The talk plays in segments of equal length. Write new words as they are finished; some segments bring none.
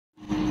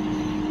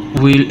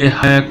Will a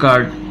Hayya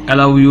card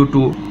allow you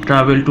to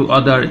travel to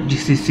other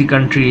GCC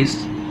countries?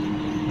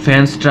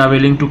 Fans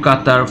traveling to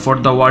Qatar for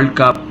the World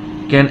Cup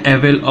can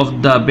avail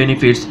of the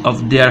benefits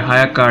of their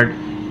Hayya card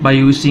by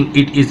using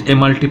it as a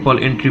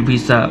multiple entry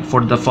visa for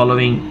the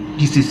following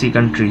GCC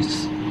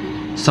countries.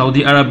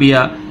 Saudi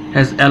Arabia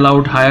has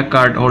allowed Hayya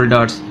card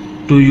holders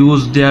to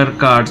use their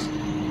cards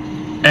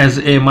as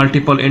a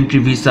multiple entry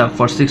visa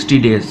for 60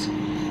 days,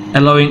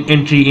 allowing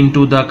entry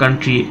into the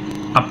country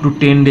up to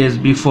 10 days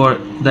before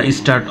the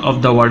start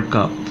of the World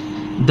Cup.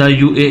 The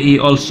UAE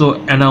also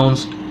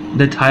announced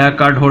that Hayya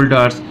card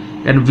holders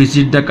can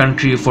visit the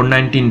country for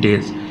 19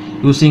 days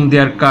using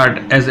their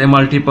card as a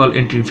multiple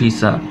entry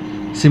visa.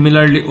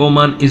 Similarly,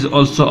 Oman is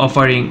also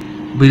offering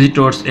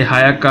visitors a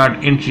Hayya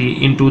card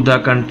entry into the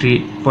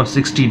country for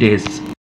 60 days.